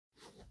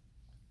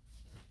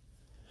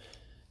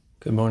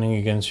Good morning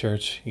again,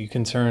 church. You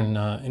can turn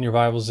in your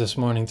Bibles this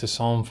morning to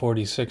Psalm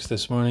 46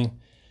 this morning.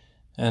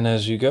 And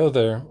as you go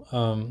there,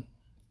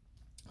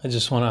 I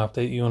just want to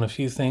update you on a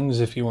few things.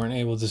 If you weren't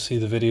able to see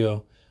the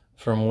video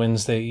from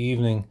Wednesday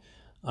evening,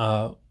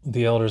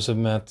 the elders have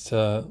met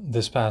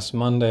this past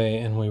Monday,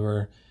 and we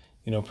were,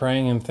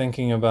 praying and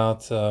thinking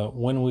about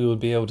when we would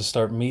be able to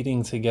start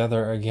meeting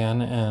together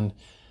again. And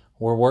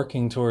we're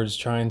working towards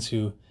trying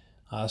to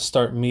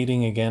start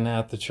meeting again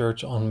at the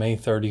church on May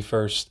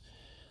 31st.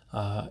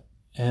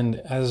 And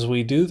as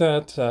we do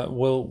that,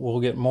 we'll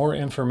get more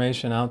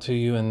information out to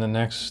you in the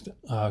next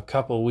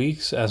couple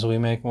weeks as we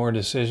make more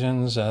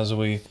decisions, as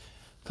we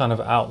kind of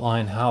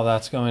outline how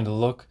that's going to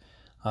look.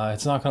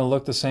 It's not going to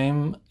look the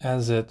same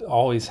as it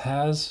always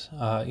has.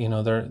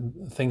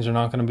 Things are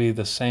not going to be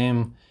the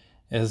same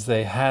as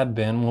they had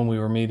been when we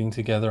were meeting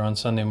together on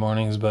Sunday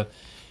mornings, but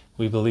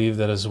we believe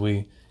that as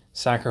we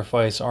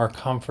sacrifice our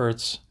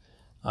comforts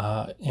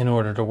in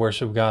order to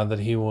worship God, that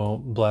He will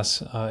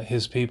bless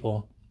His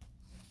people.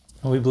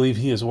 And we believe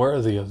He is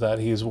worthy of that.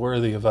 He is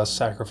worthy of us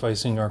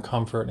sacrificing our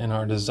comfort and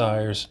our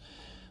desires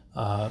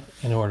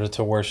in order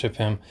to worship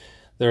Him.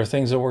 There are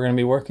things that we're going to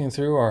be working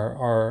through.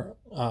 Our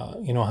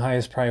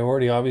highest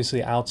priority,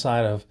 obviously,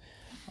 outside of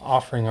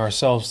offering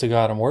ourselves to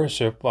God in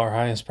worship, our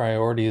highest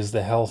priority is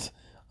the health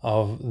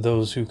of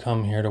those who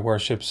come here to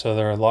worship. So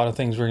there are a lot of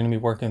things we're going to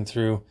be working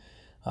through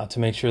to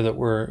make sure that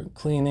we're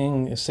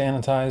cleaning,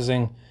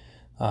 sanitizing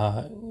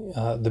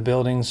the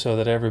building so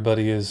that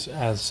everybody is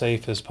as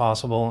safe as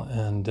possible.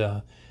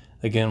 And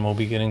again, we'll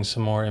be getting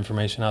some more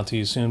information out to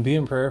you soon. Be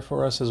in prayer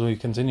for us as we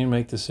continue to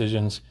make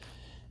decisions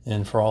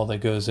and for all that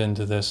goes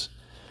into this.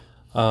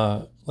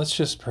 Let's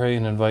just pray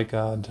and invite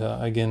God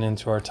again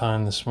into our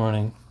time this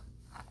morning.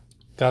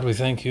 God, we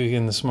thank you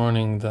again this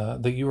morning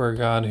that you are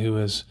God who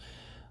is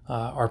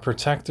our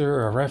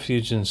protector, our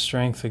refuge and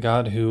strength, a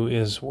God who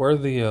is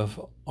worthy of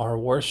our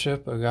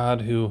worship, a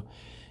God who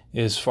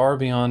is far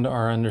beyond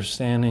our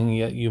understanding,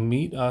 yet you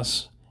meet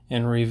us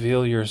and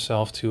reveal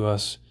yourself to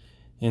us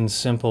in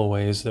simple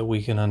ways that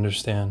we can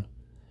understand.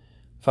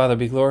 Father,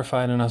 be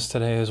glorified in us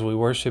today as we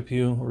worship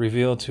you.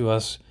 Reveal to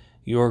us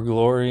your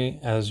glory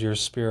as your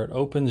Spirit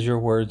opens your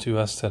word to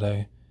us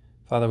today.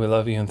 Father, we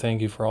love you and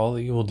thank you for all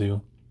that you will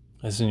do.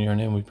 As in your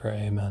name we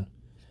pray, amen.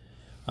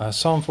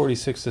 Psalm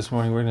 46 this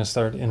morning, we're going to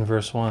start in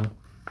verse 1.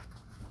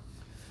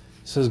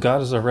 It says,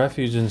 God is a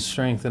refuge and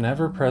strength, an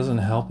ever-present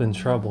help in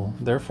trouble.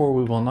 Therefore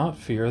we will not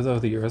fear, though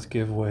the earth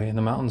give way, and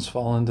the mountains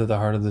fall into the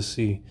heart of the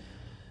sea.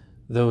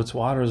 Though its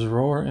waters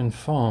roar and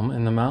foam,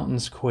 and the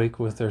mountains quake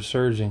with their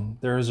surging.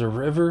 There is a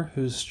river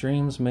whose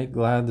streams make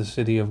glad the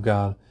city of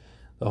God,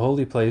 the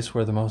holy place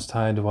where the Most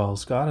High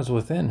dwells. God is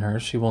within her,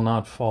 she will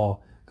not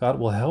fall. God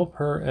will help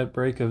her at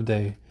break of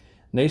day.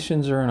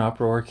 Nations are in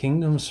uproar,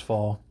 kingdoms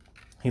fall.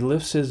 He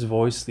lifts his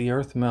voice, the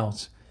earth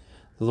melts.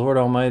 The Lord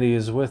Almighty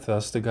is with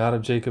us. The God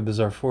of Jacob is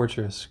our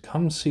fortress.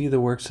 Come see the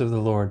works of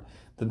the Lord,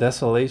 the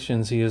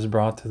desolations he has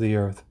brought to the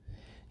earth.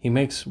 He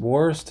makes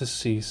wars to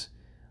cease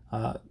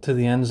to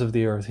the ends of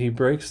the earth. He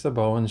breaks the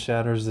bow and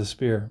shatters the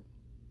spear.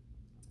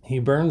 He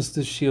burns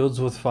the shields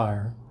with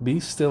fire.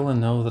 Be still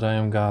and know that I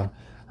am God.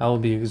 I will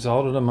be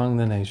exalted among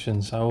the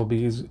nations. I will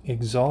be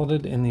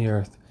exalted in the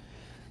earth.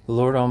 The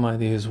Lord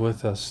Almighty is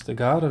with us. The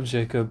God of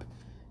Jacob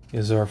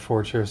is our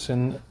fortress.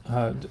 And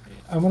I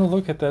want to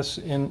look at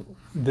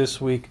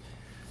this week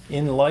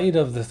in light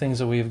of the things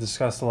that we have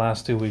discussed the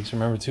last 2 weeks.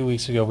 Remember, 2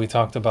 weeks ago we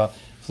talked about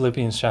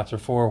Philippians chapter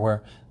 4,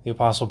 where the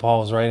Apostle Paul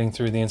was writing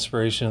through the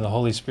inspiration of the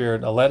Holy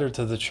Spirit a letter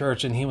to the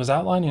church, and he was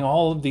outlining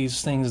all of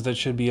these things that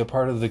should be a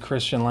part of the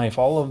Christian life,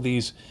 all of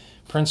these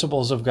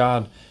principles of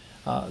God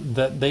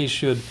that they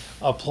should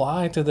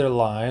apply to their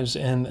lives,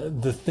 and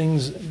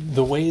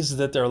the ways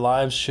that their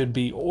lives should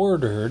be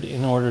ordered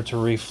in order to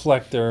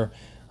reflect their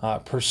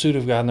pursuit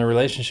of God and their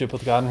relationship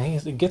with God.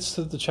 And he gets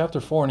to the chapter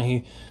 4, and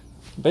he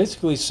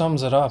basically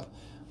sums it up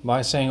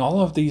by saying,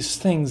 all of these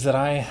things that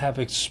I have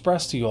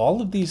expressed to you,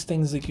 all of these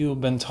things that you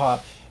have been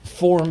taught,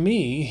 for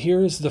me,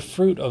 here is the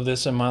fruit of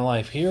this in my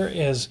life. Here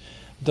is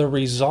the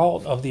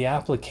result of the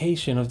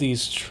application of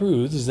these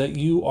truths that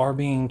you are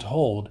being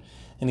told.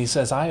 And he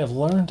says, I have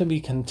learned to be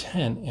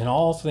content in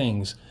all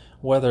things,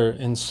 whether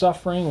in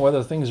suffering,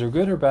 whether things are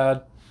good or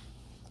bad,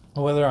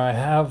 whether I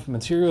have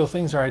material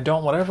things or I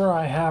don't, whatever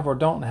I have or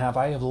don't have,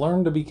 I have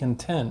learned to be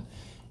content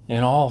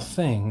in all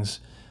things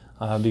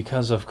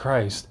because of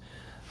Christ.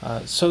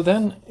 So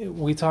then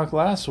we talked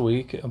last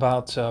week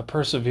about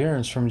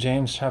perseverance from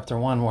James chapter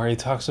 1, where he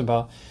talks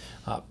about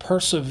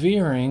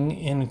persevering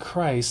in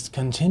Christ,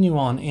 continue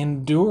on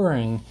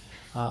enduring,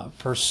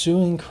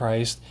 pursuing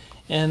Christ.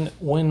 And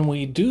when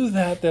we do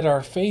that,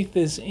 our faith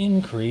is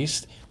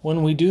increased.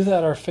 When we do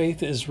that, our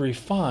faith is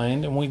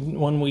refined. And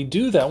when we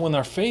do that, when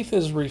our faith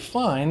is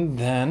refined,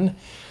 then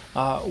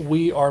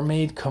we are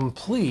made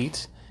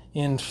complete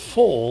in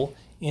full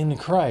in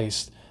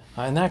Christ.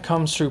 And that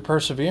comes through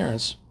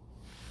perseverance.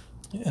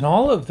 And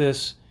all of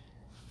this,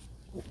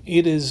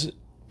 it is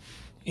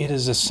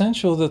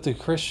essential that the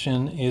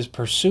Christian is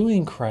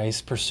pursuing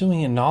Christ,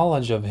 pursuing a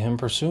knowledge of Him,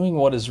 pursuing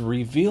what is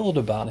revealed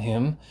about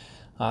Him,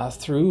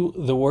 through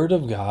the Word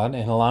of God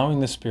and allowing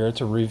the Spirit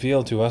to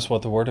reveal to us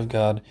what the Word of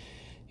God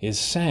is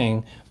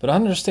saying, but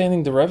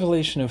understanding the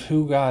revelation of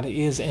who God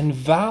is and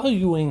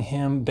valuing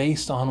Him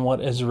based on what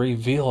is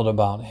revealed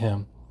about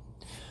Him.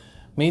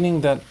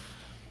 Meaning that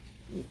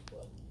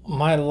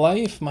my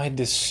life, my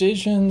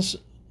decisions,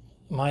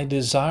 my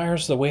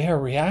desires, the way I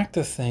react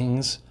to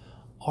things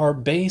are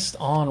based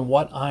on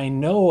what I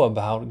know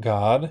about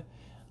God,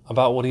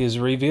 about what He has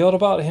revealed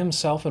about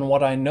Himself, and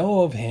what I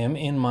know of Him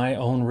in my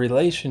own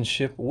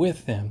relationship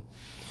with Him.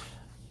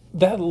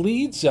 That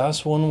leads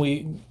us, when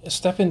we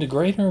step into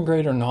greater and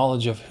greater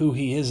knowledge of who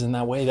He is in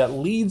that way, that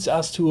leads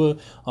us to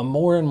a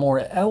more and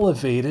more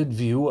elevated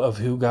view of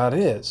who God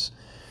is.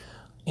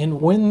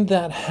 And when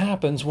that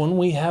happens, when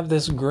we have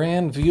this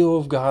grand view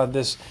of God,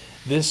 this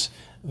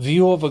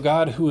view of a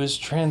God who is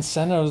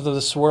transcendent of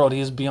this world, He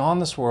is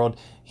beyond this world,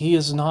 He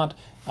is not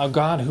a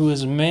God who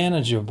is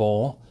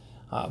manageable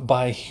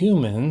by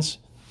humans.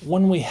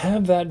 When we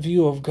have that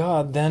view of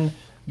God, then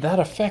that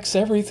affects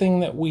everything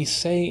that we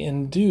say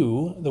and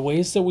do, the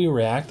ways that we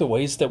react, the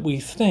ways that we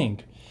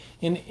think.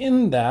 And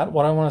in that,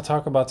 what I want to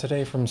talk about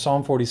today from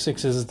Psalm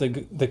 46 is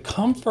the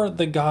comfort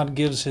that God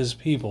gives His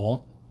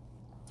people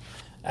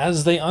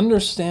as they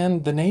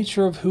understand the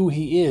nature of who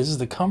He is,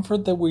 the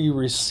comfort that we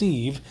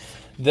receive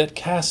that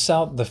casts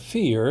out the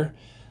fear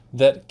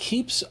that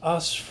keeps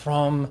us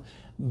from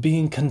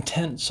being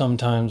content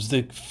sometimes,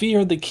 the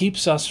fear that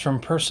keeps us from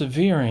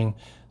persevering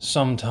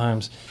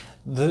sometimes.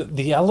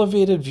 The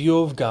elevated view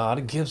of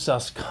God gives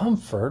us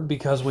comfort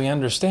because we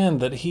understand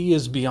that He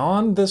is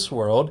beyond this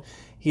world,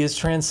 He is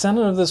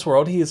transcendent of this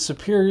world, He is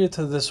superior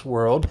to this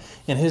world,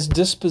 and His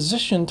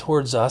disposition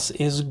towards us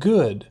is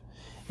good.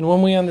 And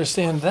when we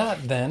understand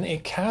that, then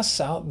it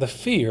casts out the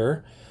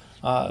fear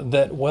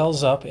that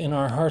wells up in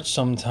our hearts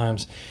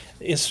sometimes,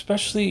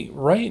 especially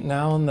right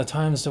now in the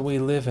times that we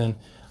live in.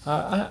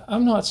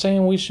 I'm not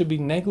saying we should be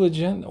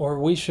negligent or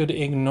we should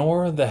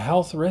ignore the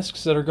health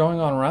risks that are going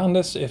on around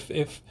us.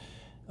 If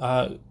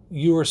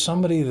you are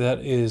somebody that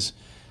is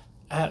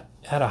at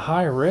a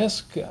high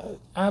risk,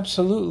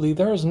 absolutely,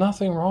 there is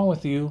nothing wrong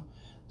with you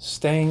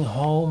staying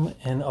home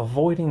and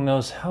avoiding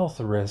those health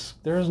risks.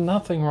 There is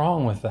nothing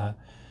wrong with that.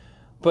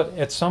 But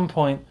at some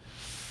point,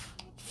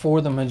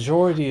 for the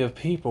majority of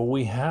people,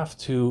 we have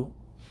to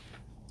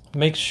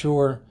make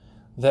sure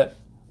that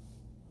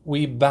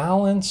we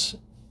balance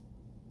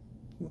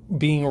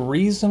being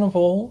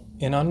reasonable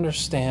in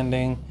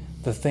understanding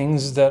the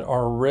things that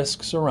are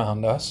risks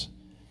around us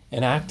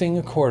and acting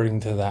according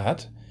to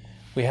that.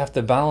 We have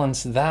to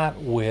balance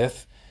that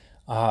with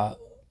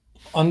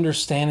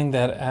understanding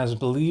that as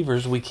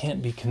believers, we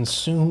can't be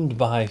consumed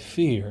by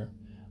fear.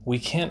 We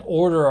can't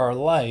order our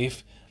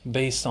life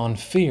based on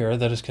fear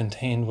that is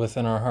contained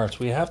within our hearts.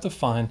 We have to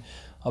find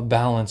a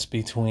balance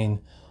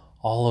between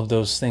all of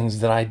those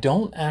things, that I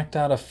don't act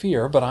out of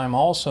fear, but I'm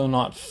also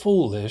not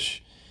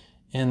foolish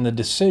in the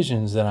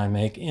decisions that I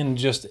make and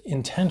just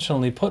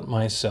intentionally put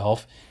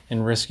myself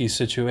in risky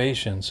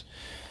situations.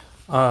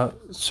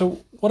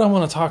 So what I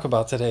want to talk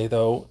about today,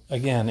 though,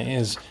 again,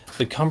 is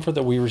the comfort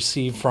that we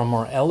receive from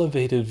our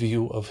elevated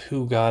view of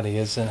who God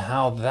is and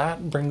how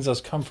that brings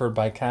us comfort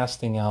by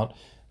casting out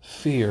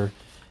fear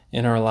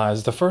in our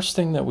lives. The first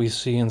thing that we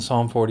see in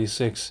Psalm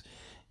 46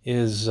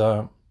 is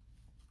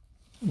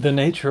the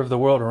nature of the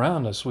world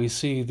around us. We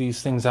see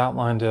these things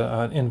outlined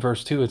in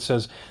verse 2. It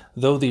says,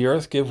 though the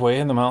earth give way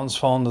and the mountains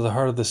fall into the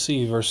heart of the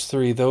sea. Verse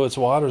 3, though its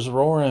waters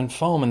roar and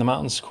foam and the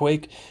mountains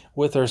quake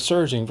with their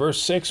surging.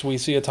 Verse 6, we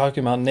see it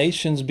talking about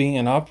nations being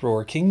in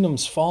uproar,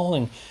 kingdoms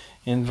falling.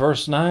 In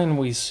verse 9,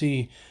 we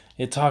see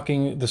it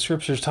talking, the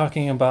scriptures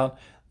talking about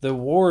the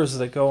wars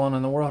that go on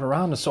in the world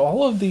around us. So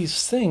all of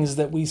these things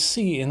that we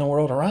see in the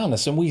world around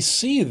us, and we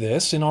see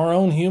this in our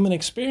own human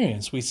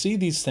experience. We see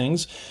these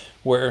things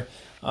where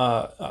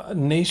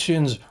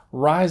nations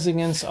rise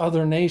against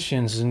other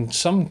nations and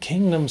some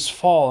kingdoms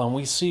fall, and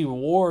we see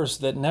wars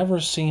that never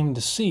seem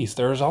to cease.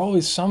 There's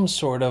always some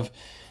sort of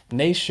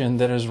nation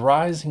that is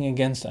rising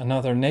against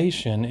another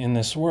nation in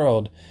this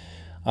world.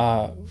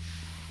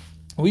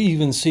 We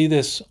even see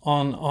this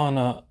on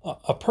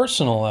a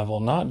personal level,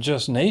 not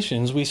just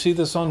nations. We see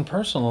this on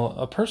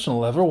a personal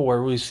level,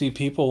 where we see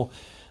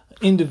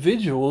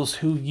individuals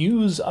who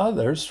use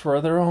others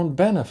for their own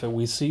benefit.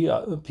 We see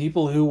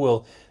people who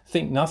will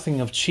think nothing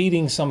of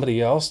cheating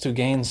somebody else to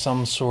gain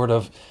some sort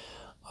of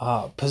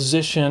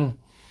position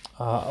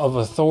of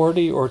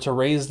authority, or to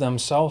raise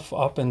themselves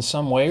up in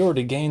some way, or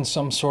to gain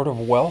some sort of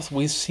wealth.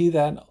 We see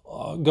that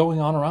going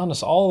on around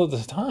us all of the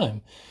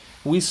time.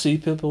 We see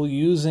people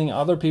using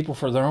other people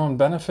for their own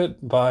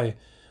benefit by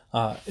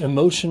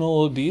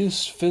emotional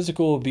abuse,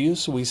 physical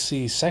abuse. We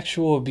see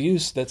sexual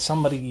abuse, that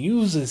somebody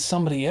uses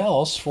somebody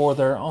else for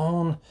their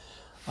own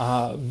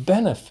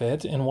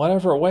benefit in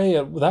whatever way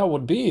that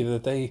would be,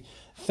 that they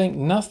think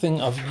nothing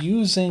of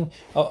using,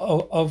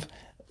 of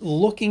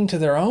looking to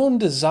their own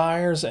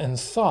desires and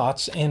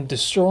thoughts and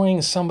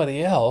destroying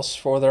somebody else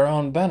for their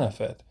own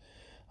benefit.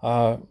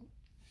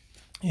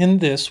 in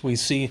this, we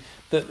see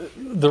that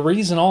the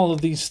reason all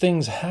of these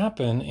things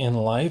happen in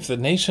life, that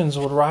nations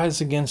would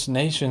rise against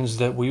nations,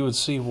 that we would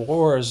see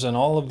wars and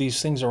all of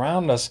these things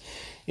around us,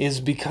 is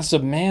because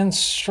of man's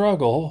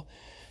struggling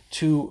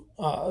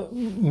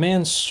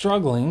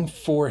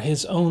for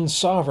his own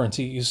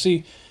sovereignty. You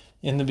see,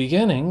 in the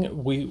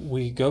beginning,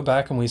 we go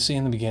back and we see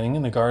in the beginning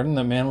in the garden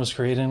that man was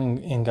created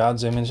in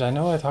God's image. I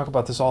know I talk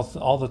about this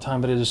all the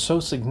time, but it is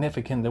so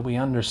significant that we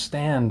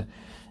understand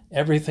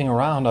everything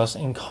around us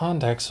in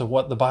context of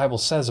what the Bible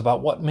says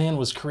about what man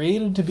was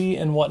created to be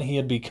and what he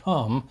had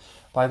become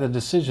by the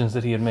decisions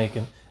that he had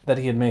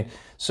made.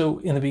 So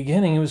in the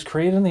beginning, he was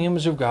created in the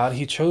image of God.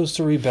 He chose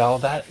to rebel.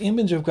 That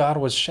image of God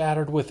was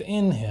shattered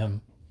within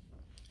him.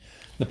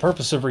 The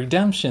purpose of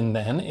redemption,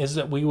 then, is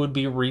that we would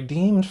be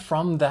redeemed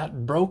from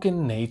that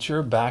broken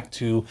nature back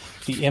to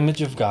the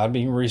image of God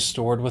being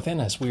restored within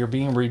us. We are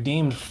being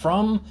redeemed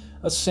from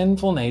a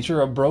sinful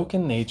nature, a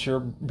broken nature,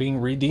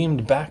 being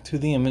redeemed back to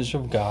the image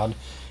of God.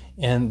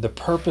 And the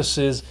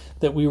purposes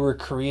that we were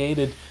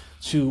created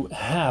to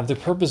have, the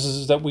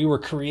purposes that we were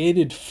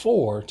created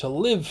for, to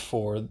live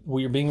for,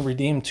 we are being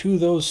redeemed to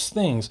those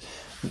things.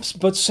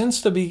 But since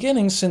the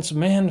beginning, since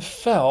man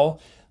fell,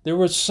 there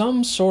was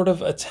some sort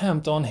of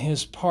attempt on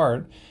his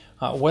part,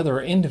 whether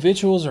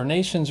individuals or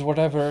nations,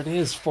 whatever it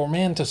is, for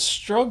man to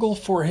struggle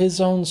for his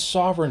own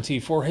sovereignty,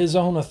 for his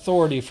own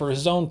authority, for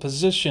his own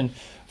position,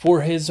 for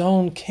his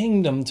own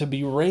kingdom to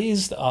be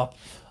raised up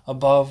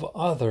above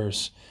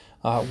others.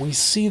 We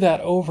see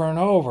that over and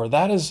over.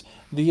 That is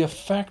the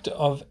effect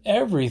of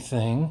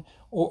everything,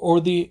 or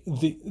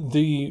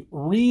the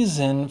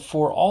reason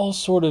for all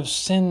sort of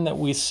sin that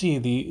we see,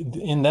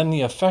 and then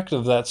the effect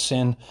of that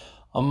sin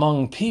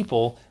among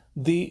people.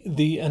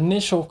 The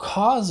initial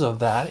cause of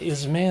that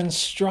is man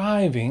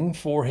striving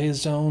for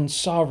his own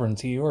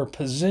sovereignty or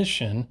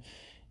position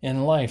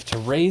in life, to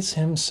raise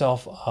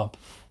himself up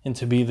and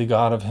to be the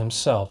God of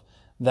himself.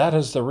 That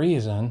is the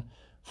reason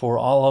for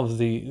all of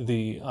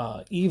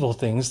the evil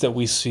things that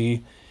we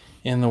see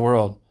in the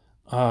world.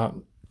 But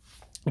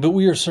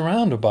we are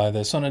surrounded by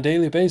this on a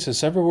daily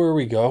basis. Everywhere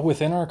we go,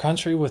 within our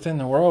country, within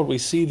the world, we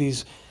see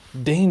these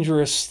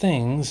dangerous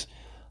things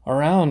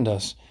around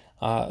us.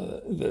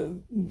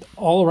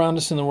 All around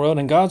us in the world,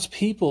 and God's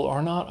people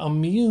are not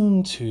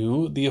immune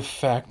to the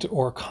effect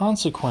or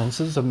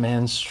consequences of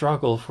man's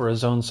struggle for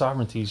his own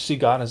sovereignty. You see,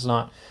 God has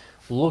not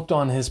looked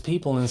on his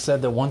people and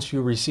said that once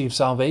you receive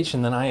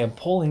salvation, then I am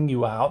pulling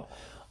you out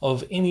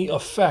of any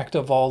effect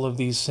of all of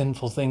these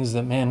sinful things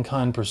that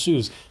mankind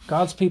pursues.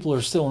 God's people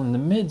are still in the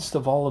midst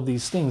of all of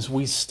these things.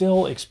 We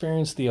still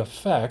experience the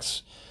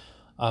effects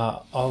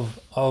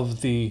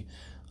of the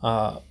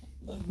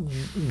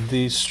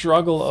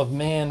struggle of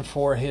man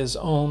for his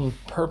own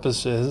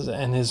purposes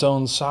and his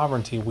own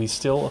sovereignty. We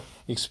still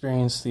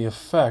experience the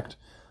effect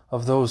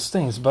of those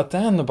things. But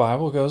then the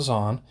Bible goes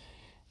on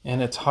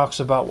and it talks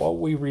about what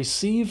we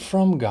receive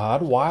from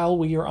God while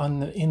we are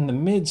in the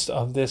midst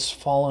of this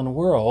fallen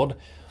world,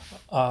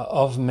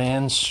 of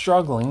man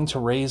struggling to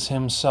raise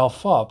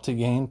himself up to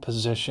gain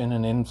position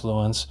and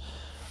influence,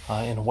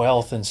 and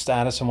wealth and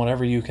status and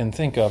whatever you can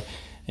think of.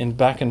 And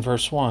back in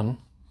verse 1,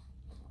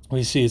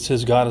 we see it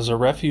says, God is a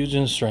refuge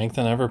and strength,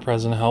 and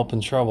ever-present help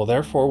in trouble.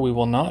 Therefore we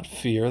will not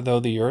fear,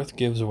 though the earth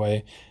gives way,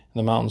 and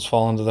the mountains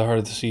fall into the heart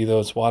of the sea, though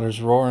its waters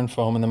roar and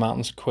foam, and the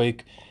mountains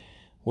quake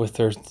with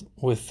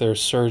their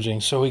surging.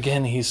 So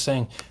again, he's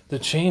saying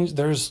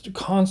there's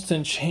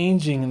constant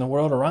changing in the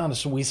world around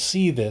us. We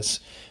see this,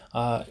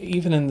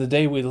 even in the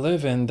day we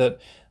live in, that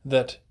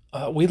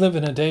we live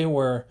in a day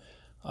where,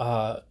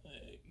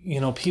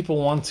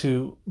 people want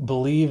to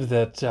believe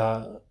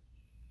that,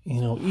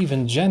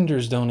 even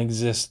genders don't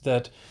exist,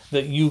 that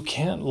you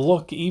can't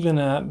look even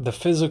at the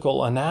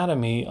physical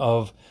anatomy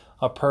of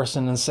a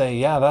person and say,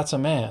 yeah, that's a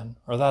man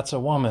or that's a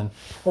woman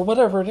or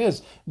whatever it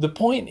is. The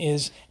point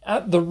is,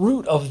 at the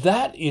root of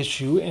that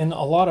issue and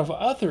a lot of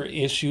other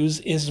issues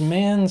is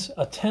man's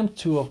attempt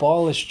to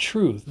abolish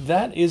truth.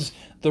 That is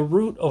the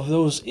root of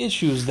those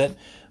issues, that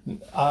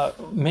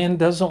man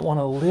doesn't want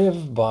to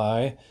live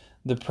by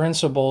the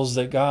principles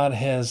that God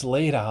has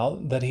laid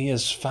out, that he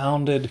has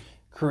founded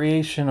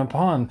creation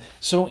upon.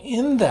 So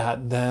in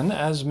that, then,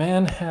 as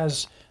man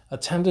has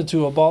attempted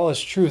to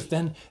abolish truth,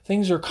 then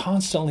things are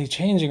constantly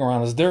changing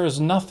around us. There is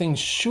nothing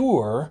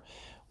sure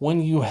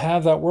when you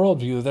have that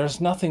worldview.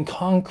 There's nothing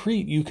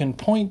concrete you can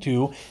point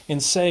to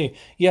and say,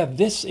 yeah,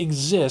 this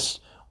exists,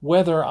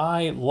 whether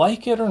I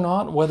like it or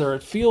not, whether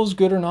it feels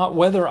good or not,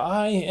 whether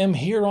I am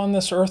here on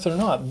this earth or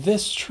not.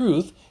 This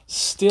truth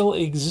still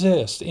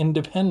exists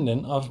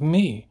independent of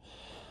me.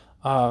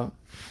 We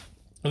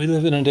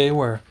live in a day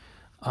where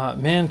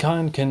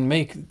mankind can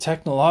make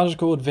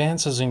technological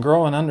advances and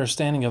grow an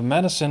understanding of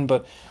medicine,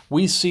 but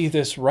we see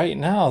this right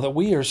now, that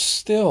we are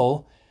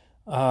still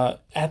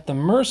at the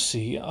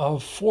mercy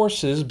of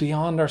forces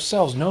beyond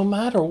ourselves. No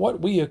matter what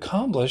we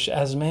accomplish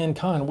as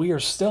mankind, we are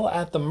still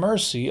at the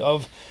mercy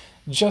of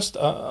just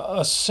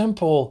a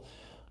simple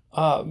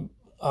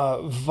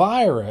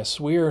virus.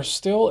 We are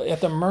still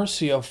at the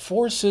mercy of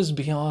forces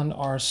beyond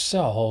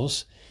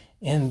ourselves,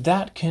 and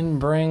that can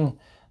bring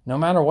no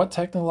matter what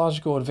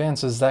technological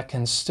advances, that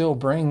can still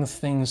bring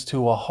things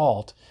to a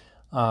halt.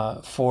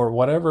 For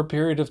whatever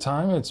period of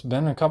time, it's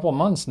been a couple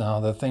months now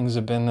that things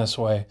have been this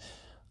way.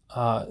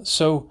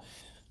 So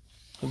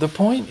the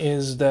point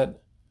is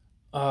that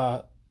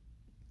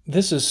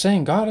this is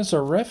saying God is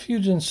our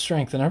refuge and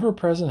strength, and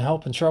ever-present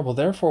help in trouble.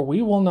 Therefore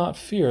we will not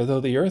fear,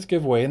 though the earth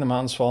give way and the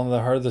mountains fall into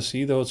the heart of the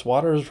sea, though its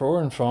waters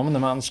roar and foam and the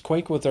mountains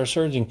quake with their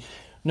surging.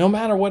 No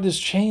matter what is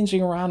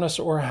changing around us,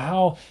 or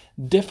how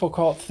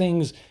difficult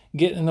things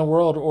get in the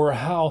world, or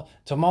how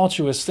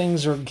tumultuous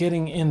things are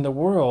getting in the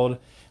world,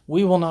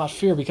 we will not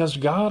fear, because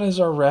God is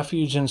our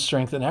refuge and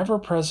strength and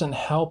ever-present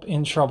help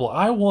in trouble.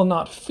 I will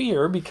not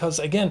fear because,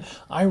 again,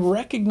 I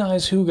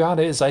recognize who God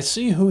is. I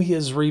see who He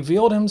has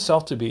revealed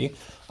Himself to be.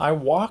 I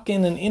walk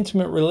in an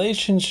intimate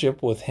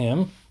relationship with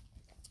Him.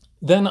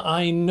 Then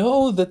I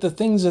know that the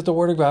things that the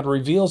Word of God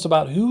reveals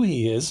about who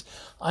He is,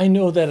 I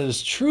know that it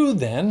is true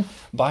then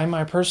by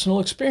my personal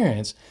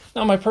experience.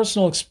 Now, my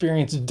personal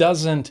experience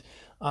doesn't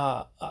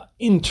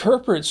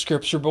interpret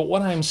Scripture, but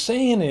what I'm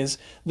saying is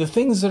the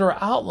things that are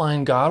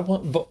outlined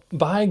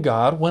by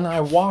God, when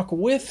I walk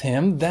with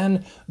Him,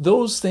 then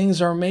those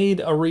things are made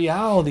a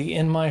reality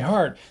in my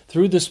heart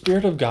through the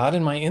Spirit of God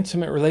and my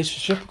intimate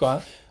relationship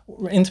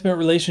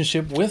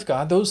with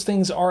God. Those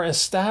things are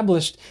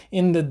established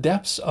in the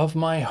depths of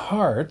my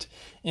heart,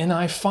 and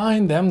I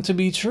find them to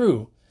be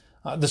true.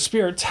 The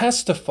Spirit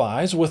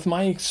testifies with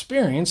my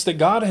experience that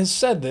God has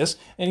said this,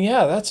 and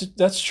yeah,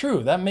 that's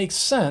true. That makes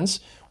sense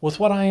with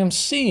what I am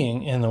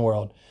seeing in the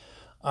world.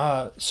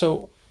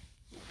 So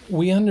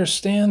we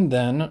understand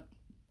then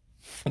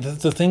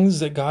that the things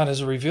that God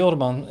has revealed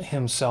about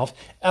Himself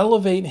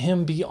elevate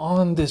Him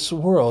beyond this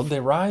world. They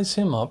rise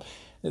Him up,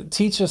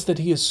 teach us that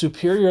He is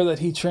superior, that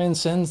He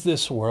transcends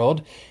this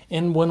world.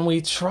 And when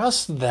we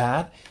trust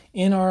that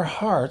in our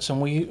hearts and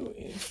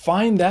we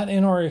find that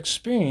in our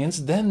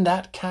experience, then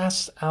that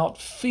casts out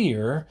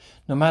fear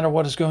no matter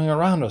what is going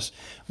around us.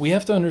 We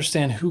have to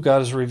understand who God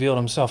has revealed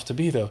Himself to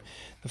be, though.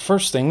 The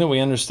first thing that we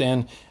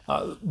understand,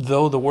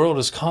 though the world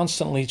is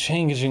constantly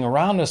changing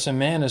around us and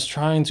man is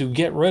trying to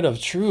get rid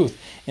of truth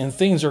and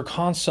things are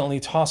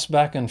constantly tossed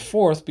back and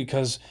forth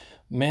because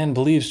man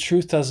believes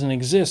truth doesn't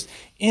exist,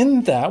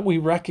 in that we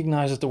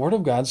recognize that the Word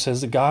of God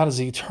says that God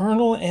is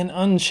eternal and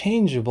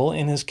unchangeable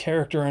in His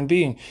character and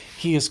being.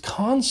 He is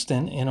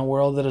constant in a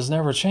world that is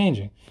never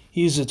changing.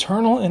 He is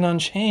eternal and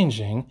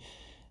unchanging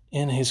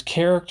in His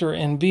character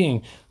and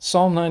being.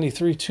 Psalm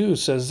 93:2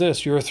 says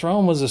this, "Your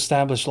throne was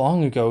established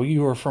long ago.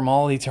 You are from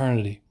all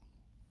eternity."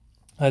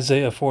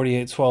 Isaiah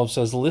 48:12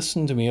 says,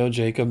 "Listen to me, O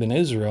Jacob and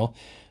Israel,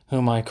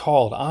 whom I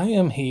called. I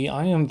am He,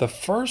 I am the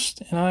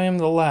first and I am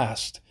the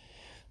last."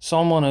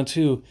 Psalm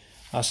 102,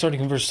 starting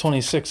in verse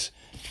 26,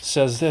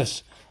 says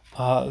this,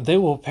 "They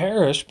will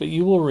perish, but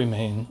you will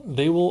remain.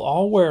 They will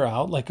all wear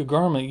out like a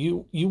garment.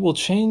 You will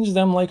change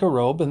them like a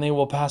robe, and they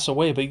will pass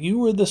away. But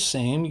you are the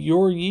same.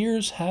 Your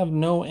years have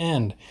no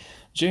end."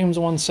 James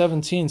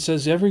 1:17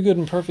 says, "Every good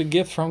and perfect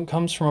gift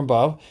comes from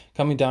above,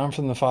 coming down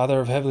from the Father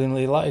of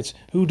heavenly lights,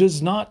 who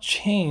does not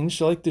change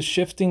like the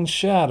shifting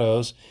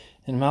shadows."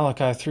 In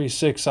Malachi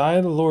 3:6, "I,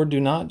 the Lord, do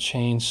not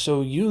change,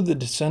 so you, the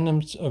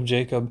descendants of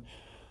Jacob,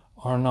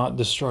 are not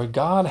destroyed."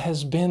 God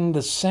has been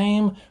the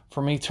same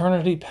from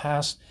eternity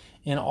past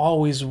and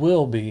always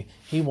will be.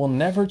 He will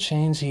never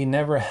change. He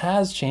never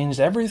has changed.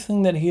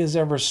 Everything that He has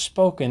ever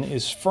spoken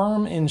is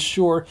firm and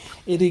sure.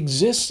 It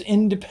exists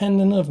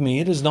independent of me.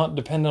 It is not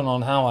dependent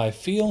on how I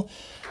feel.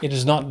 It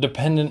is not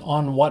dependent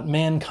on what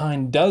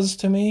mankind does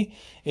to me.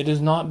 It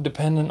is not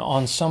dependent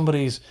on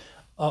somebody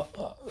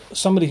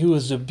who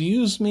has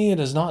abused me. It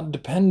is not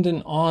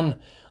dependent on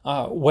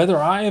whether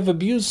I have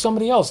abused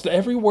somebody else.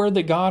 Every word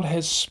that God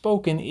has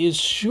spoken is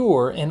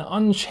sure and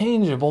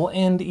unchangeable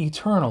and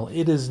eternal.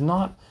 It is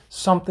not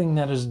something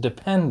that is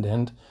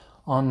dependent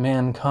on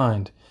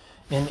mankind.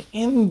 And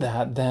in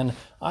that, then,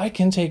 I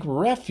can take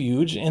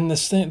refuge in the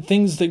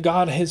things that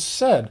God has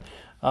said,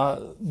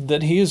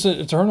 that He is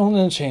eternal and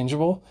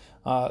unchangeable.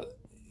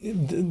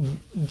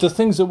 The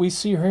things that we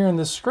see here in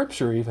this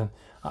Scripture even,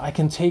 I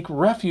can take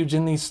refuge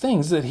in these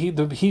things that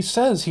He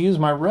says He is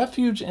my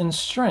refuge and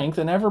strength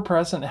and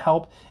ever-present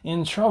help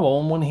in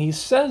trouble. And when He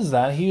says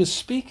that, He is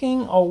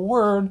speaking a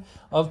word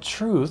of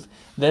truth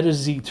that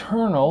is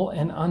eternal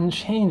and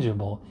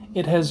unchangeable.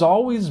 It has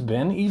always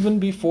been, even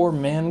before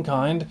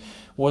mankind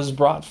was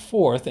brought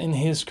forth in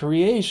His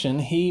creation.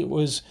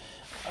 His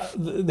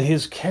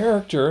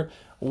character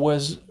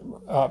was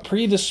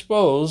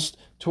predisposed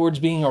towards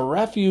being a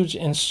refuge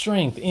and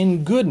strength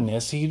in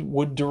goodness. He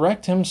would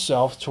direct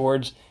Himself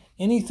towards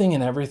anything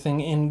and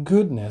everything in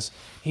goodness.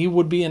 He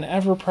would be an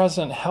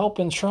ever-present help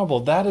in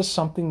trouble. That is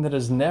something that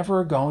is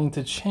never going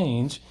to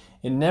change.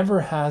 It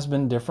never has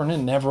been different. It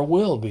never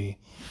will be.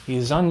 He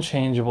is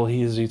unchangeable.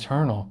 He is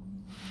eternal.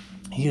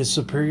 He is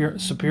superior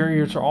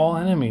to all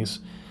enemies.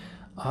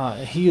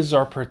 He is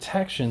our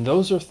protection.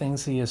 Those are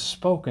things He has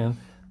spoken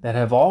that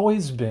have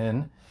always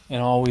been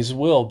and always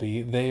will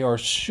be. They are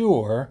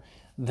sure.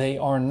 They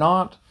are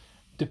not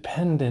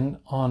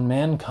dependent on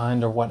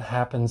mankind or what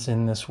happens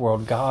in this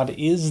world. God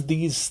is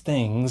these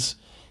things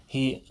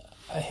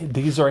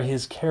These are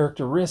his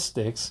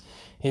characteristics,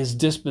 his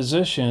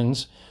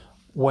dispositions.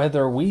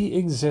 Whether we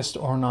exist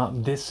or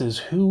not, this is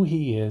who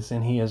he is,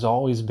 and he has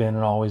always been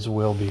and always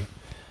will be.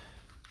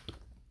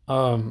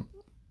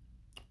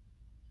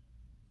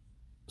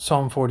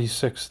 Psalm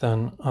 46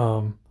 then,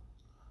 we're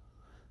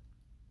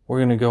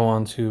going to go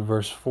on to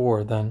verse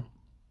 4 then.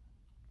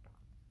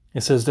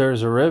 It says, "There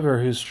is a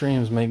river whose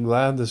streams make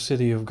glad the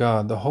city of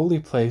God, the holy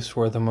place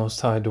where the Most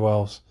High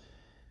dwells.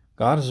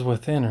 God is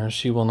within her,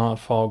 she will not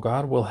fall.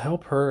 God will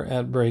help her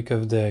at break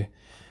of day."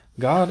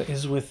 God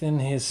is within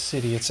his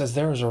city. It says,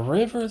 "There is a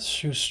river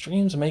whose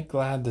streams make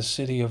glad the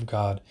city of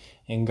God,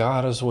 and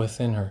God is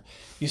within her."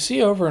 You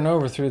see over and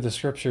over through the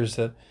scriptures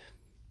that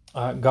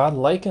God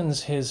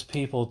likens his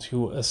people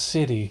to a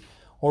city,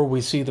 or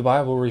we see the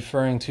Bible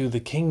referring to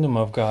the kingdom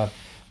of God,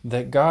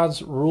 that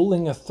God's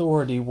ruling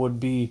authority would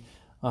be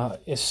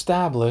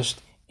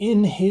established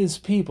in his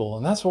people.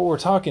 And that's what we're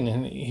talking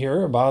in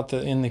here about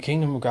in the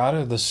kingdom of God,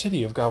 or the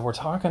city of God. We're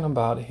talking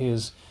about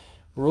his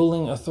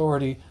ruling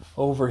authority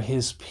over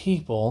his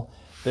people,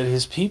 that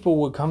his people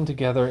would come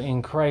together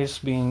in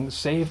Christ, being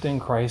saved in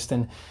Christ,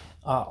 and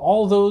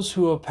all those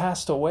who have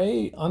passed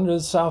away under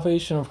the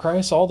salvation of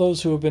Christ, all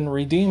those who have been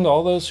redeemed,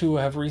 all those who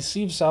have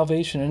received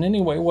salvation in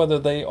any way, whether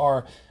they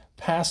are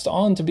passed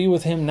on to be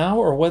with him now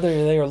or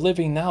whether they are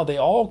living now, they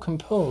all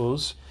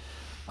compose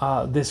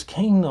this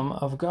kingdom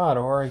of God.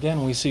 Or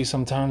again, we see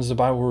sometimes the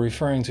Bible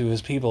referring to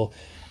his people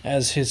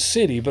as his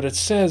city, but it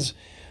says,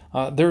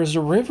 "There is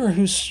a river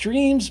whose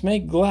streams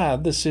make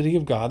glad the city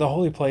of God, the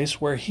holy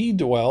place where he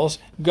dwells.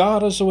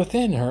 God is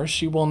within her,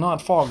 she will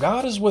not fall."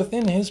 God is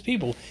within his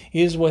people.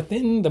 He is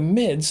within the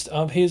midst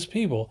of his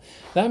people.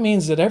 That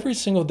means that every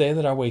single day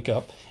that I wake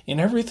up, in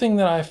everything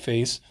that I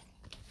face,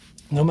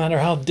 no matter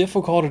how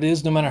difficult it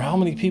is, no matter how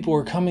many people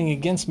are coming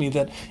against me,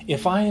 that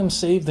if I am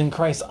saved in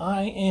Christ,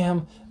 I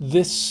am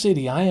this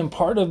city. I am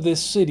part of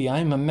this city. I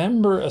am a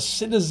member, a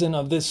citizen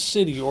of this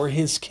city or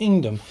his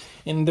kingdom.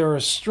 And there are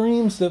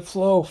streams that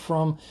flow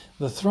from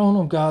the throne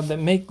of God that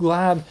make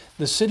glad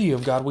the city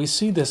of God. We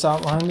see this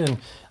outlined in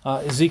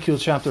Ezekiel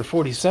chapter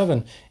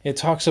 47. It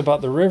talks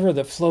about the river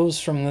that flows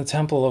from the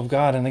temple of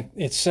God. And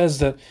it says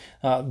that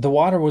the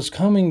water was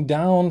coming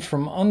down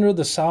from under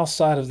the south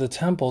side of the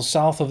temple,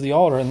 south of the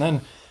altar. And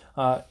then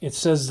it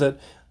says that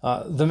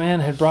the man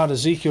had brought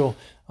Ezekiel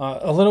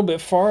a little bit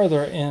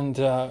farther, and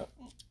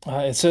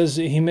it says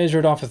he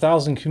measured off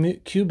 1,000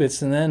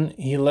 cubits, and then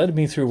he led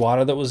me through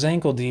water that was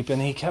ankle deep,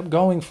 and he kept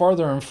going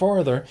farther and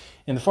farther,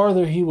 and the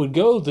farther he would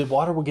go, the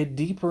water would get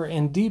deeper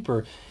and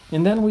deeper.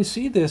 And then we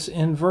see this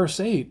in verse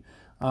 8.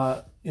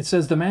 It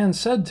says, "The man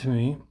said to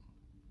me,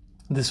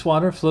 'This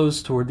water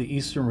flows toward the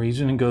eastern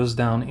region and goes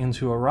down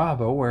into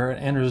Araba, where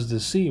it enters the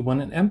sea.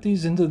 When it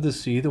empties into the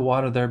sea, the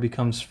water there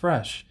becomes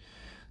fresh.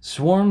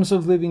 Swarms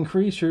of living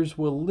creatures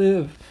will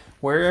live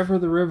wherever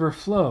the river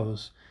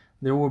flows.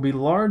 There will be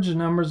large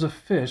numbers of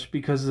fish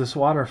because this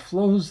water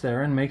flows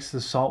there and makes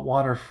the salt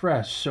water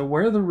fresh. So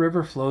where the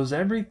river flows,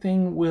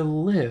 everything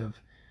will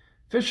live.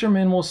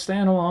 Fishermen will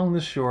stand along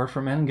the shore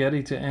from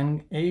En-Gedi to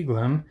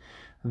En-Eglaim.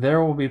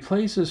 There will be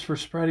places for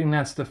spreading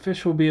nets. The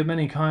fish will be of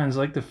many kinds,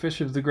 like the fish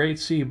of the great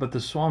sea, but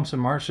the swamps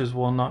and marshes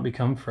will not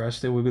become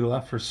fresh. They will be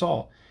left for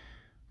salt.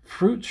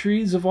 Fruit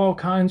trees of all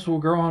kinds will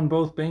grow on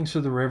both banks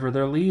of the river.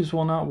 Their leaves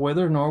will not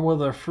wither, nor will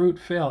their fruit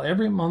fail.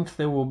 Every month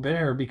they will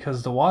bear,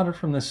 because the water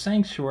from the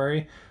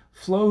sanctuary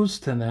flows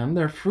to them.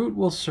 Their fruit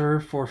will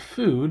serve for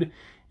food,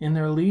 and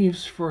their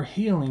leaves for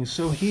healing."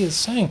 So he is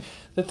saying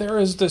that there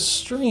is this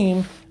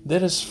stream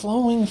that is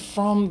flowing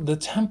from the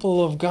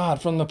temple of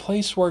God, from the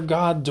place where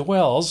God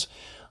dwells,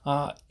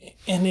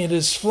 and it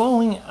is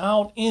flowing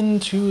out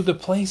into the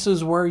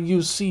places where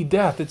you see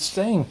death. It's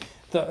saying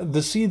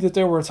the sea that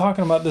they were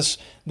talking about,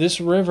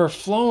 this river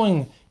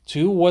flowing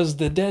to, was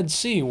the Dead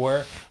Sea,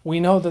 where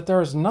we know that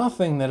there is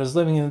nothing that is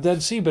living in the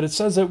Dead Sea, but it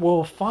says it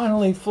will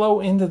finally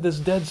flow into this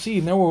Dead Sea,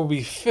 and there will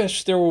be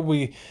fish, there will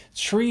be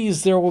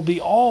trees, there will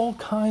be all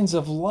kinds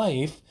of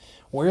life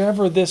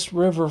wherever this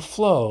river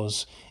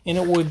flows. And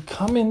it would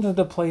come into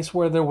the place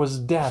where there was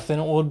death,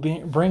 and it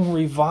would bring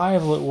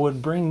revival, it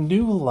would bring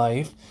new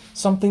life,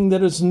 something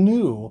that is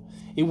new.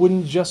 It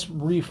wouldn't just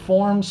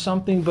reform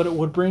something, but it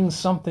would bring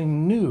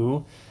something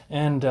new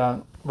and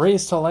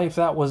raise to life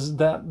that was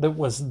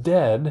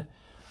dead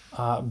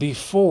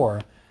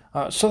before.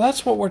 So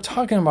that's what we're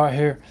talking about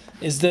here,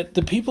 is that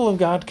the people of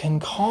God can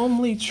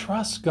calmly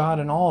trust God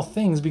in all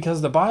things,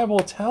 because the Bible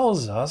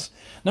tells us,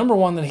 number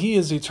one, that he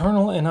is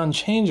eternal and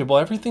unchangeable.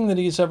 Everything that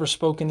he's ever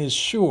spoken is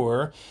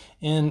sure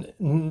and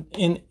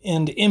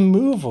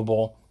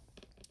immovable.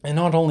 And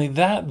not only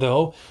that,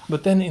 though,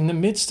 but then in the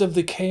midst of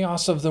the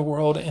chaos of the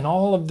world and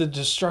all of the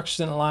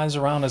destruction that lies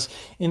around us,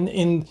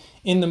 in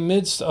the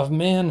midst of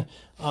man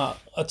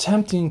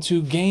attempting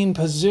to gain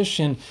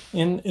position,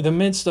 in the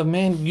midst of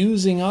man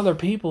using other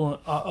people,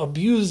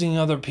 abusing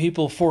other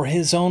people for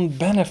his own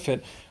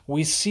benefit,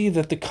 we see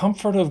that the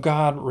comfort of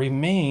God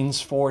remains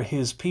for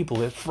his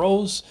people. It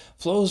flows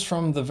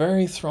from the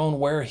very throne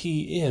where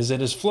he is.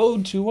 It has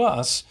flowed to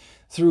us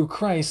through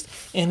Christ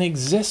and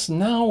exists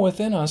now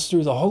within us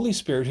through the Holy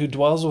Spirit who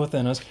dwells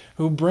within us,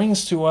 who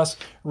brings to us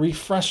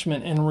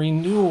refreshment and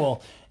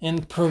renewal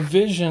and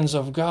provisions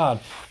of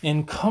God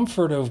and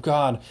comfort of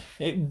God.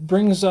 It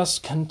brings us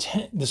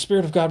content. The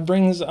Spirit of God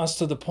brings us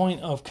to the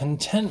point of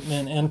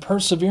contentment and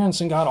perseverance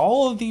in God.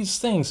 All of these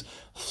things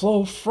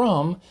flow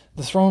from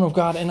the throne of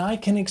God, and I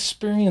can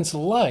experience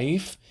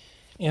life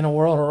in a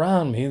world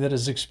around me that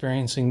is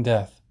experiencing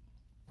death.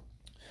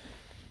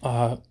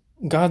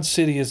 God's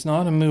city is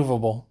not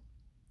immovable.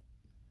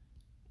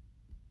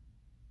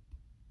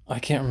 I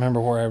can't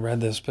remember where I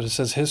read this, but it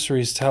says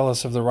histories tell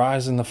us of the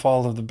rise and the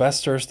fall of the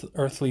best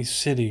earthly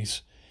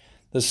cities.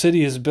 The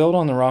city is built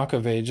on the rock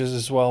of ages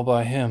as well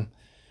by him,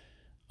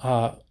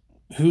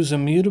 whose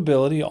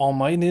immutability,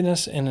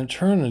 almightiness, and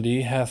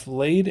eternity hath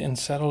laid and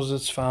settles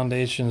its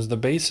foundations, the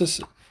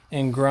basis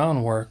and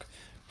groundwork,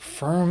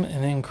 firm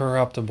and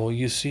incorruptible.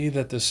 You see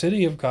that the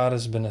city of God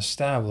has been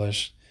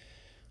established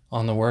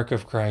on the work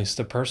of Christ,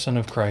 the person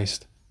of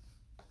Christ,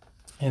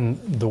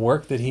 and the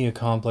work that he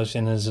accomplished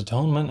in his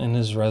atonement and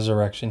his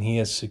resurrection. He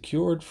has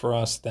secured for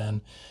us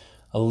then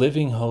a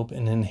living hope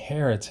and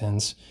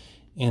inheritance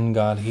in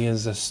God. He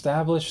has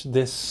established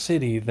this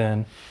city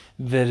then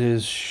that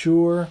is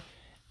sure,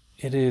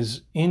 it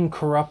is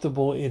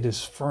incorruptible, it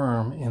is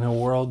firm in a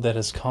world that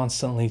is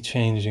constantly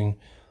changing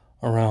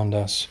around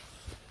us.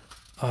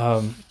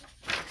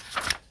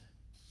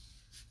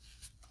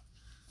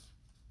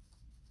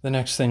 The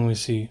next thing we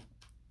see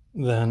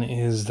then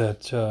is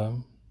that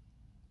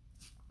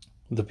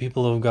the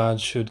people of God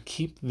should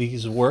keep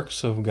these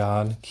works of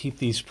God, keep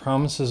these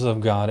promises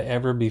of God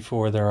ever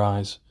before their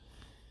eyes.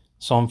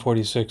 Psalm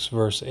 46,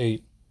 verse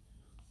 8.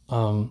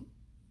 It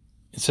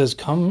says,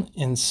 "Come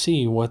and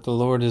see what the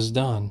Lord has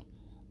done,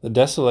 the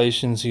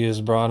desolations he has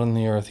brought on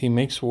the earth. He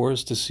makes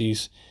wars to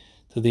cease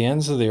to the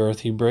ends of the earth.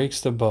 He breaks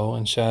the bow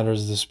and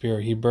shatters the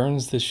spear. He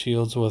burns the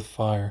shields with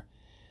fire."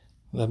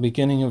 The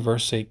beginning of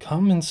verse 8,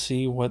 come and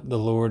see what the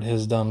Lord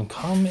has done.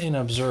 Come and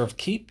observe.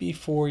 Keep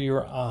before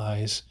your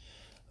eyes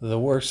the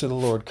works of the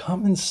Lord.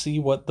 Come and see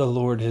what the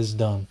Lord has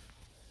done.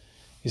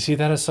 You see,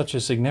 that is such a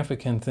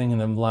significant thing in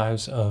the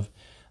lives of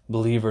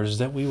believers,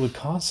 that we would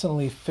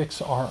constantly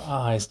fix our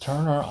eyes,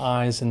 turn our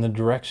eyes in the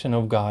direction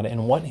of God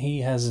and what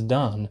he has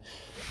done,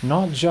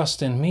 not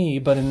just in me,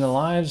 but in the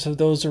lives of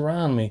those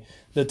around me.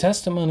 The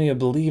testimony of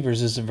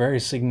believers is a very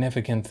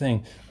significant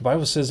thing. The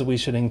Bible says that we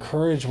should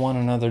encourage one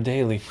another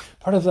daily.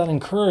 Part of that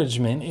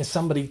encouragement is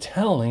somebody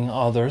telling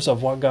others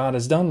of what God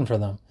has done for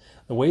them,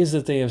 the ways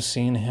that they have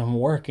seen him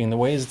working, the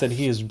ways that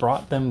he has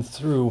brought them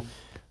through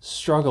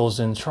struggles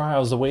and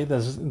trials, the way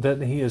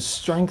that he has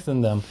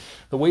strengthened them,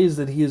 the ways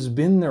that he has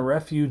been their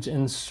refuge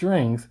and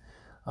strength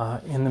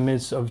in the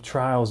midst of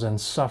trials and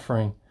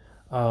suffering,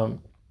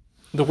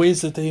 the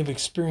ways that they have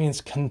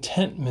experienced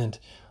contentment,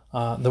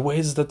 the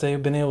ways that they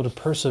have been able to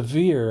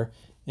persevere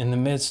in the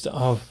midst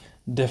of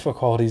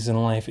difficulties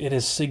in life. It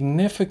is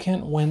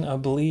significant when a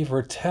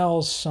believer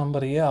tells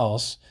somebody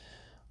else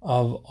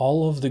of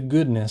all of the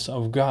goodness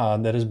of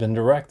God that has been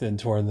directed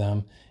toward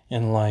them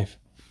in life.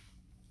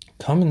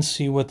 Come and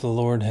see what the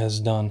Lord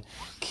has done.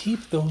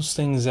 Keep those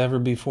things ever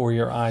before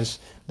your eyes.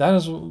 That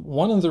is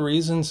one of the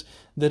reasons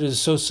that is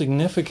so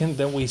significant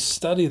that we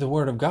study the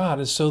Word of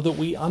God, is so that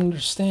we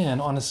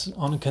understand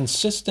on a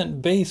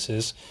consistent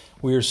basis,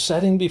 we are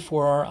setting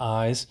before our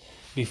eyes,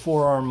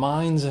 before our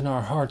minds and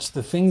our hearts,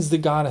 the things that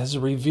God has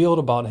revealed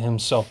about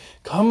himself.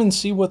 Come and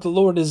see what the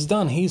Lord has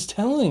done. He's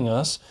telling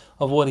us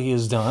of what he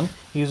has done.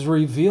 He has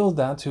revealed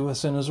that to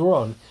us in his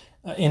word.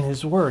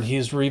 He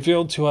has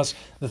revealed to us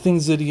the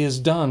things that he has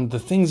done, the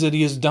things that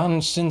he has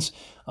done since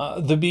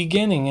the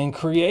beginning in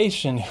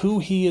creation, who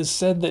he has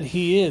said that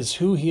he is,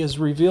 who he has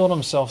revealed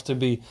himself to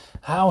be,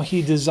 how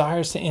he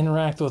desires to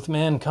interact with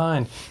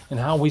mankind, and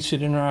how we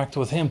should interact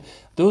with him.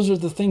 Those are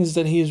the things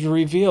that he has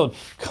revealed.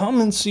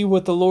 Come and see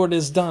what the Lord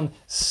has done.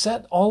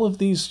 Set all of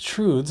these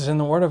truths in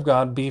the Word of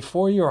God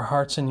before your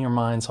hearts and your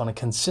minds on a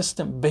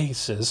consistent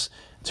basis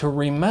to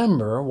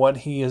remember what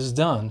he has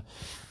done.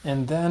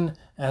 And then,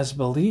 as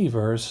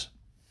believers,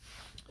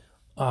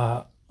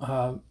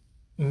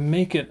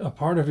 make it a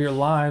part of your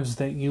lives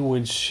that you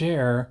would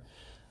share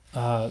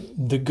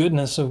the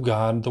goodness of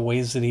God, the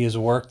ways that he has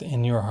worked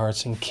in your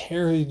hearts and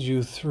carried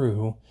you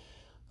through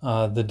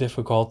the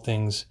difficult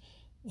things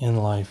in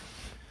life.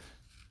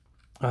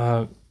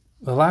 The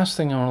last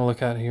thing I want to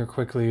look at here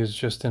quickly is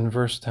just in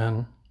verse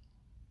 10.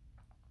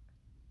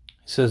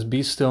 He says,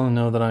 "Be still and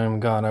know that I am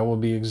God. I will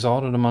be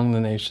exalted among the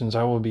nations.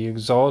 I will be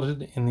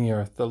exalted in the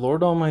earth. The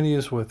Lord Almighty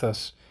is with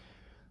us.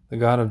 The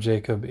God of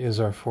Jacob is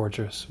our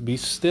fortress. Be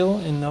still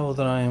and know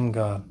that I am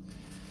God."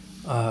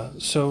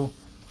 So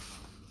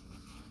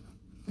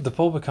the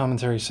pulpit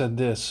commentary said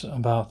this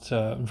about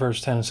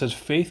verse 10. It says,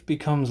 "Faith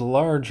becomes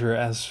larger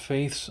as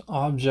faith's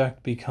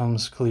object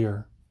becomes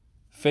clear."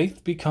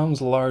 Faith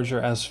becomes larger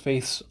as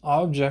faith's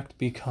object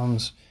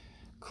becomes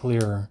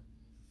clearer.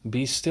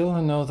 Be still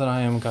and know that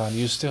I am God.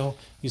 You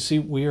see,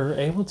 we are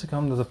able to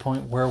come to the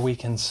point where we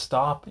can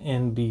stop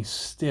and be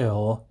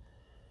still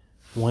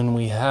when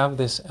we have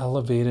this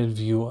elevated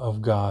view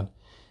of God.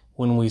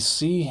 when we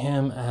see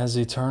him as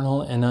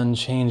eternal and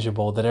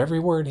unchangeable, that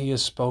every word he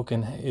has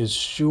spoken is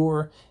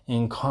sure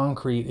and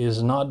concrete,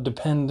 is not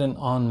dependent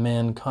on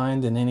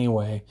mankind in any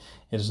way,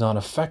 it is not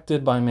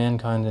affected by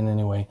mankind in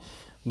any way,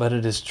 but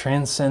it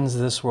transcends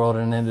this world,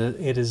 and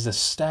it is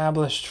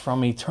established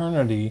from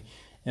eternity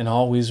and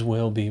always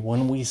will be.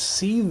 When we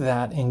see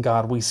that in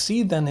God, we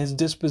see then his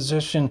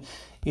disposition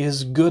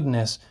is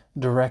goodness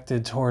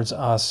directed towards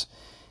us.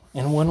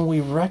 And when we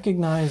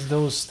recognize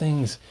those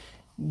things,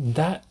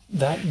 that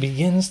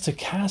begins to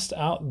cast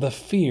out the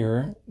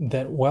fear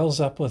that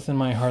wells up within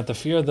my heart, the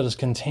fear that is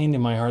contained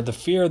in my heart, the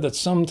fear that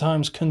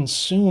sometimes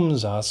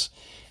consumes us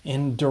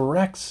and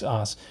directs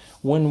us.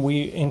 When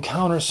we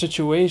encounter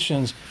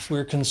situations,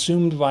 we're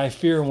consumed by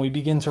fear and we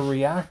begin to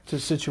react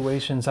to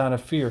situations out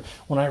of fear.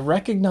 When I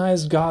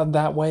recognize God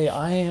that way,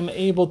 I am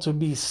able to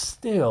be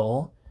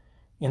still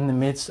in the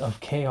midst of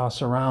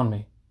chaos around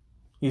me.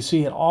 You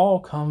see, it all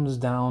comes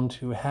down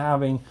to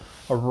having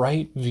a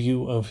right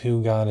view of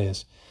who God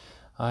is.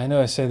 I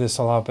know I say this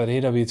a lot, but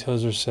A.W.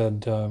 Tozer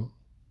said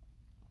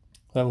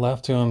that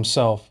left to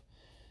himself,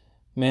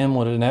 man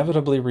would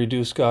inevitably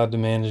reduce God to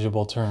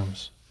manageable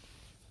terms.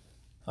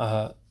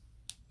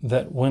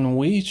 That when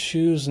we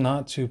choose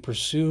not to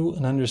pursue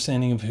an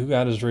understanding of who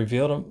God has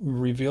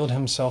revealed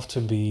himself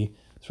to be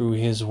through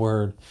his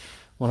word,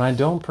 when I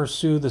don't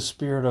pursue the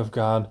Spirit of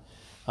God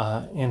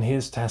in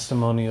his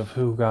testimony of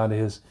who God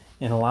is,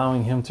 in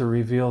allowing him to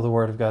reveal the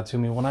word of God to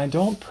me, when I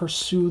don't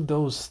pursue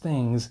those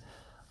things,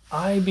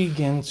 I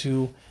begin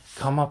to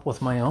come up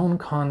with my own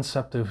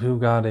concept of who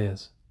God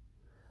is.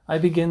 I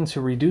begin to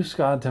reduce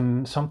God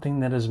to something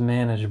that is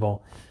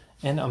manageable.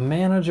 And a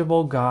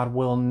manageable God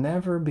will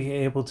never be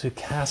able to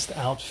cast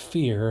out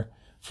fear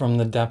from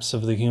the depths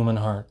of the human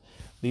heart.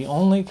 The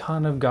only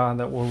kind of God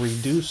that will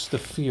reduce the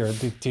fear,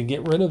 to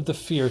get rid of the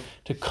fear,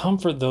 to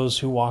comfort those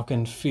who walk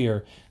in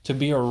fear, to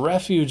be a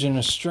refuge and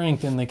a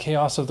strength in the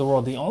chaos of the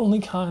world, the only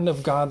kind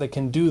of God that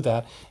can do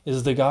that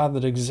is the God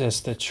that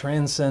exists, that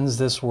transcends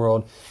this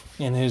world,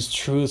 and his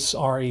truths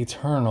are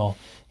eternal.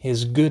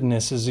 His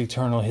goodness is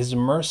eternal. His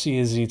mercy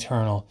is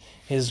eternal.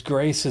 His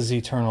grace is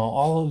eternal.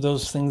 All of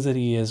those things that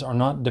he is are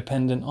not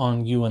dependent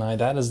on you and I.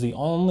 That is the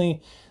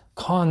only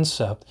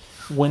concept.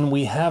 When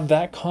we have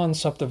that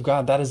concept of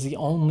God, that is the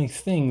only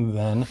thing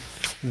then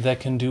that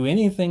can do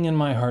anything in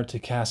my heart to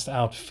cast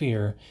out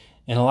fear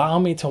and allow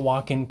me to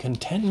walk in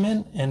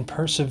contentment and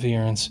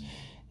perseverance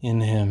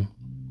in him.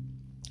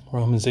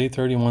 Romans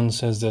 8:31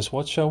 says this,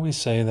 what shall we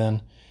say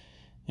then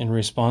in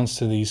response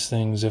to these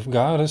things? If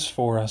God is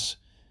for us,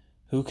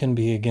 who can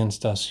be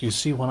against us? You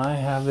see, when I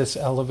have this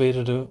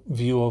elevated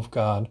view of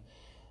God,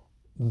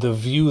 the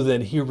view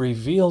that he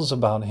reveals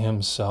about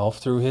himself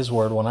through his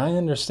word, when I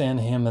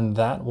understand him in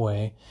that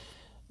way,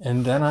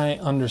 and then I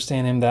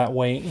understand him that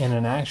way in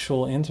an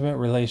actual intimate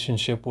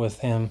relationship with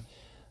him,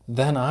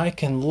 then I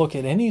can look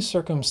at any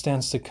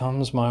circumstance that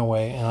comes my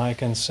way and I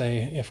can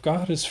say, if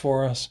God is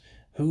for us,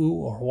 who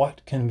or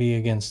what can be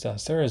against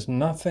us? There is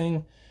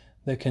nothing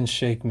that can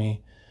shake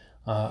me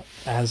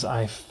as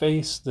I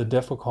face the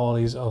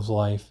difficulties of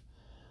life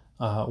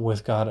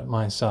with God at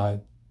my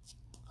side.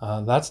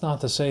 That's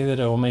not to say that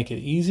it will make it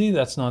easy.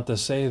 That's not to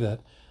say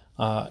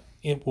that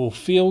it will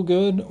feel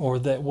good or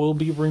that we'll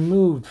be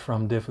removed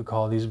from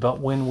difficulties. But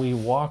when we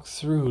walk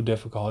through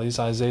difficulties,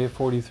 Isaiah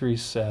 43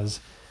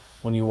 says,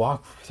 when you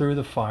walk through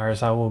the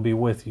fires, I will be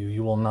with you.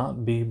 You will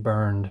not be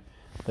burned.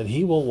 That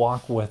he will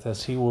walk with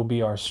us. He will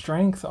be our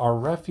strength, our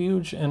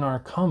refuge, and our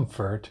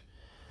comfort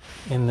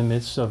in the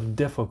midst of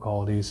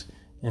difficulties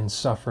and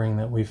suffering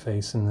that we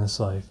face in this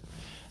life.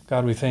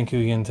 God, we thank you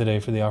again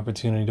today for the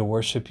opportunity to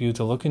worship you,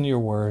 to look into your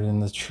word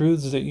and the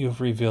truths that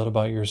you've revealed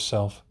about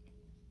yourself.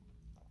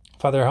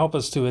 Father, help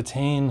us to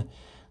attain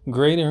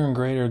greater and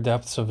greater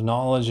depths of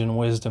knowledge and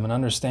wisdom and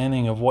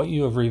understanding of what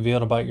you have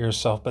revealed about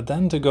yourself, but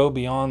then to go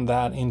beyond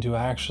that into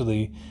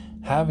actually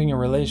having a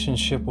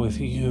relationship with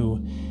you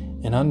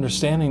and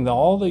understanding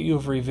all that you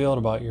have revealed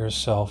about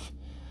yourself,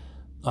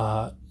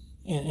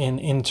 in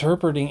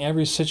interpreting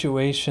every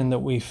situation that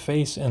we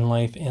face in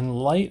life in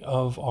light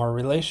of our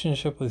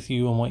relationship with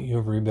you and what you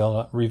have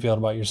revealed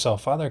about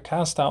yourself. Father,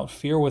 cast out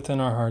fear within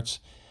our hearts.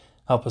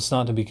 Help us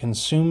not to be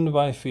consumed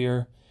by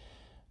fear.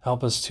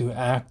 Help us to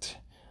act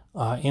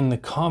in the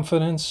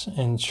confidence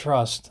and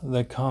trust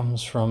that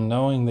comes from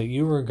knowing that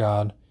you are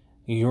God,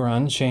 you are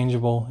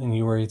unchangeable, and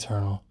you are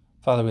eternal.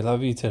 Father, we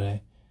love you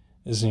today.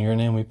 It is in your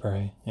name we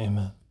pray.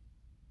 Amen.